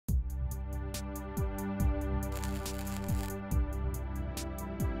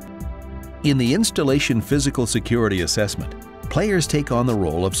In the installation physical security assessment, players take on the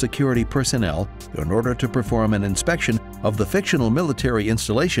role of security personnel in order to perform an inspection of the fictional military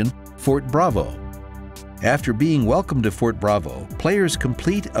installation, Fort Bravo. After being welcomed to Fort Bravo, players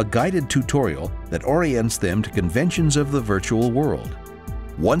complete a guided tutorial that orients them to conventions of the virtual world.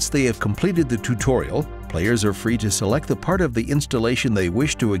 Once they have completed the tutorial, players are free to select the part of the installation they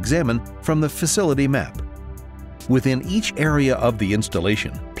wish to examine from the facility map. Within each area of the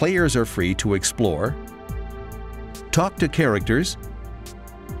installation, players are free to explore, talk to characters,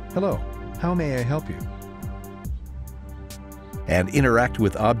 Hello, how may I help you? and interact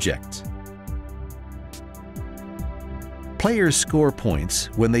with objects. Players score points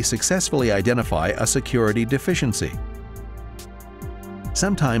when they successfully identify a security deficiency.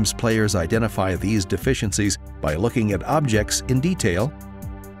 Sometimes players identify these deficiencies by looking at objects in detail.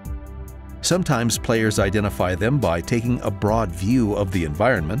 Sometimes players identify them by taking a broad view of the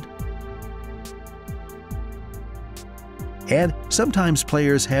environment. And sometimes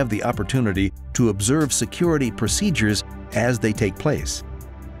players have the opportunity to observe security procedures as they take place.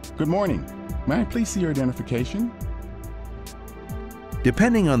 Good morning. May I please see your identification?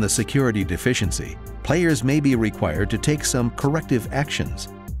 Depending on the security deficiency, players may be required to take some corrective actions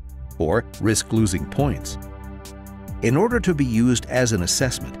or risk losing points. In order to be used as an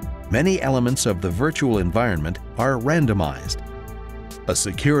assessment, many elements of the virtual environment are randomized. A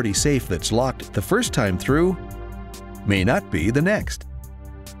security safe that's locked the first time through may not be the next.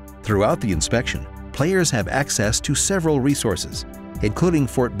 Throughout the inspection, players have access to several resources, including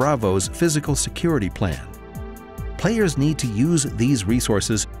Fort Bravo's physical security plan. Players need to use these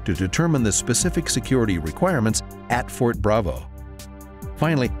resources to determine the specific security requirements at Fort Bravo.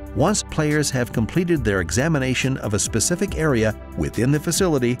 Finally, once players have completed their examination of a specific area within the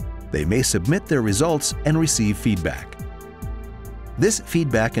facility, they may submit their results and receive feedback. This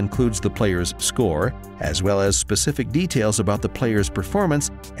feedback includes the player's score, as well as specific details about the player's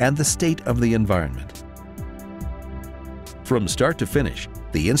performance and the state of the environment. From start to finish,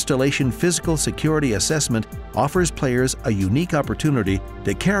 the installation physical security assessment offers players a unique opportunity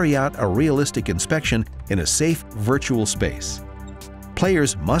to carry out a realistic inspection in a safe virtual space.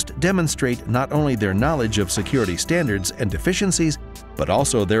 Players must demonstrate not only their knowledge of security standards and deficiencies, but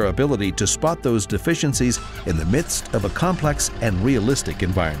also their ability to spot those deficiencies in the midst of a complex and realistic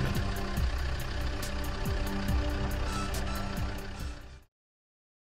environment.